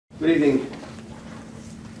Good evening,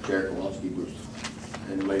 Chair Kowalski, Bruce,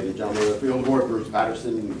 and ladies and gentlemen of the field board, Bruce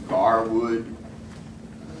Paterson, Garwood,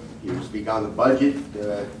 here to speak on the budget.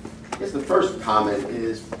 I guess the first comment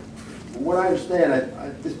is, from what I understand,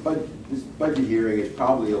 this budget hearing is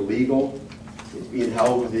probably illegal. It's being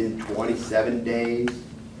held within 27 days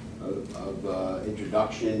of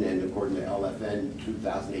introduction, and according to LFN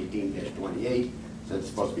 2018-28, so it's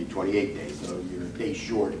supposed to be 28 days, so you're a day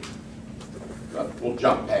short. We'll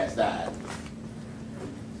jump past that.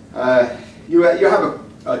 You have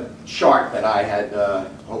a chart that I had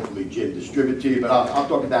hopefully Jim distribute to you, but I'll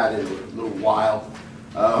talk about that in a little while.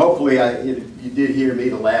 Hopefully you did hear me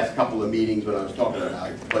the last couple of meetings when I was talking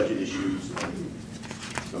about budget issues,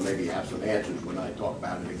 so maybe you have some answers when I talk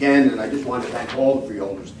about it again. And I just want to thank all the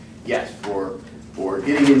freeholders, yes, for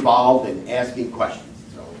getting involved and asking questions.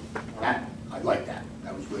 So that, I like that.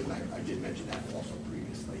 That was good, and I did mention that also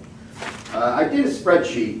previously. I did a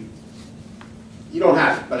spreadsheet. You don't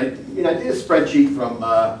have it, but I did a spreadsheet from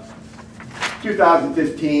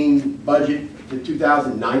 2015 budget to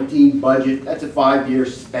 2019 budget. That's a 5-year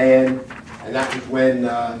span, and that was when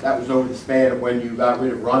that was over the span of when you got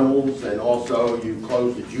rid of Runnels and also you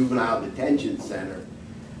closed the juvenile detention center.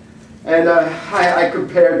 And I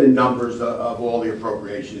compared the numbers of all the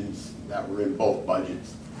appropriations that were in both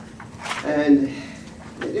budgets, and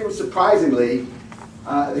it was surprisingly,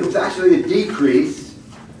 it was actually a decrease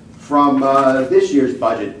from this year's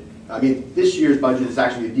budget. I mean, this year's budget is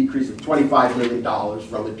actually a decrease of $25 million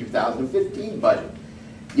from the 2015 budget.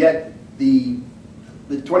 Yet the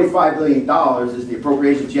 $25 million is the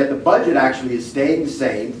appropriations, yet the budget actually is staying the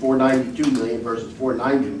same, $492 million versus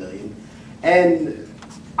 $490 million. And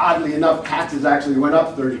oddly enough, taxes actually went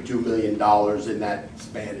up $32 million in that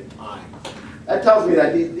span of time. That tells me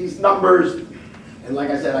that these numbers, and like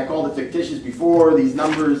I said, I called it fictitious before, these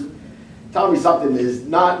numbers tell me something is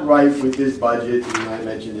not right with this budget, and I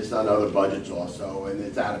mentioned this on other budgets also, and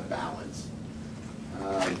it's out of balance.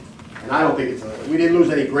 And I don't think it's, we didn't lose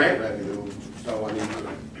any grant revenue, so I mean,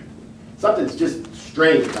 something's just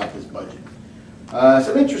strange about this budget.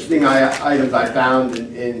 Some interesting items I found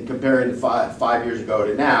in comparing five years ago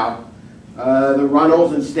to now. The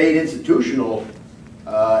Runnels and state institutional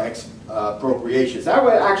appropriations. That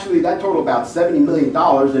totaled about $70 million,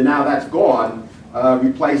 and now that's gone.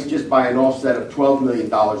 Replaced just by an offset of $12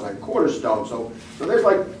 million on Cornerstone. So there's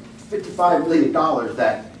like $55 million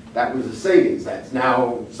that was a savings that's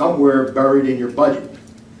now somewhere buried in your budget.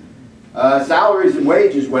 Salaries and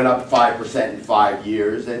wages went up 5% in 5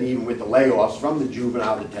 years, and even with the layoffs from the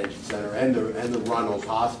juvenile detention center and the Runnels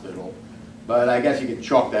Hospital. But I guess you can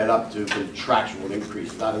chalk that up to contractual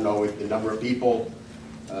increases. I don't know if the number of people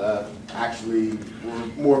actually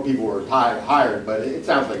more people were hired, but it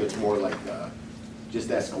sounds like it's more like just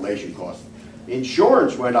escalation costs.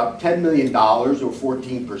 Insurance went up $10 million, or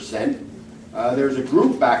 14%. There's a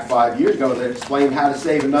group back 5 years ago that explained how to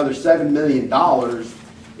save another $7 million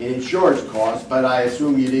in insurance costs, but I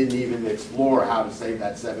assume you didn't even explore how to save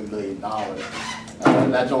that $7 million.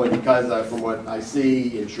 That's only because, from what I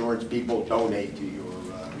see, insurance people donate to your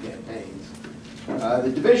campaigns.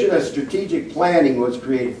 The Division of Strategic Planning was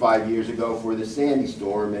created 5 years ago for the Sandy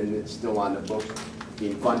storm, and it's still on the books,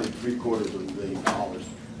 being funded $750 million.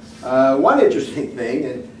 One interesting thing,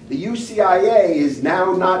 and the UCIA is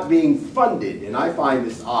now not being funded, and I find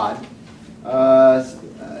this odd,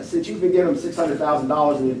 since you've been giving them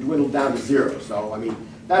 $600,000 and it dwindled down to zero. So, I mean,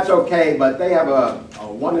 that's okay, but they have a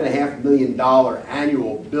 $1.5 million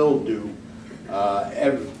annual bill due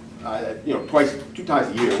two times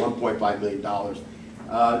a year, $1.5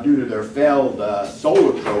 million, due to their failed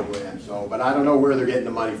solar program. So, but I don't know where they're getting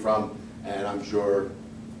the money from, and I'm sure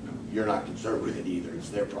you're not concerned with it either. It's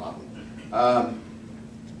their problem.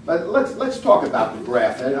 But let's talk about the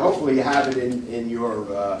graph, and hopefully you have it in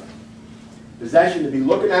your possession to be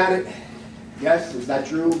looking at it. Yes, is that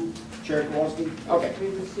true, Chair Kowalski? Okay. We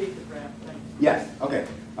received the graph. Thanks. Yes. Okay.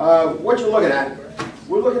 What you're looking at?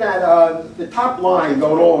 We're looking at the top line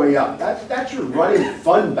going all the way up. That's your running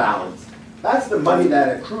fund balance. That's the money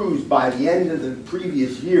that accrues by the end of the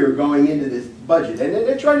previous year going into this budget, and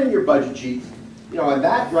it's right in your budget sheets. You know, and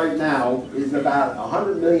that right now is about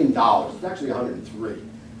 $100 million. It's actually 103.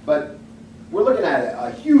 But we're looking at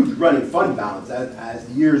a huge running fund balance as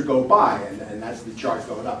the years go by, and that's the chart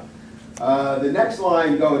going up. The next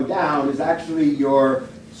line going down is actually your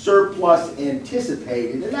surplus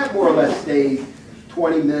anticipated, and that more or less stays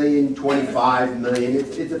 20 million, 25 million.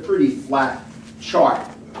 It's a pretty flat chart,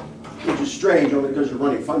 which is strange only because your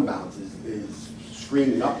running fund balance is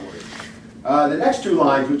screaming upward. The next two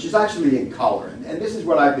lines, which is actually in color, and this is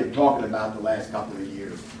what I've been talking about the last couple of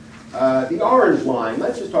years. The orange line,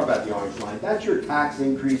 let's just talk about the orange line. That's your tax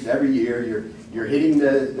increase every year. You're hitting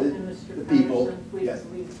the people. Mr. Yes.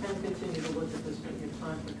 Paterson, we can continue to look at this, but your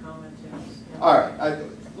time for comment is. Yeah. All right,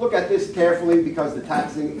 look at this carefully because the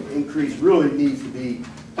tax increase really needs to be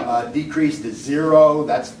decreased to zero.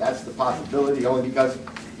 That's the possibility, only because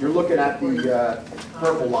you're looking at the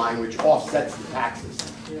purple line, which offsets the taxes.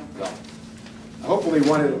 Yeah. So, hopefully,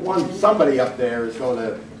 somebody up there is going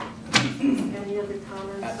to Any other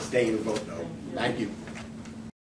comments? abstain and vote no. Thank you.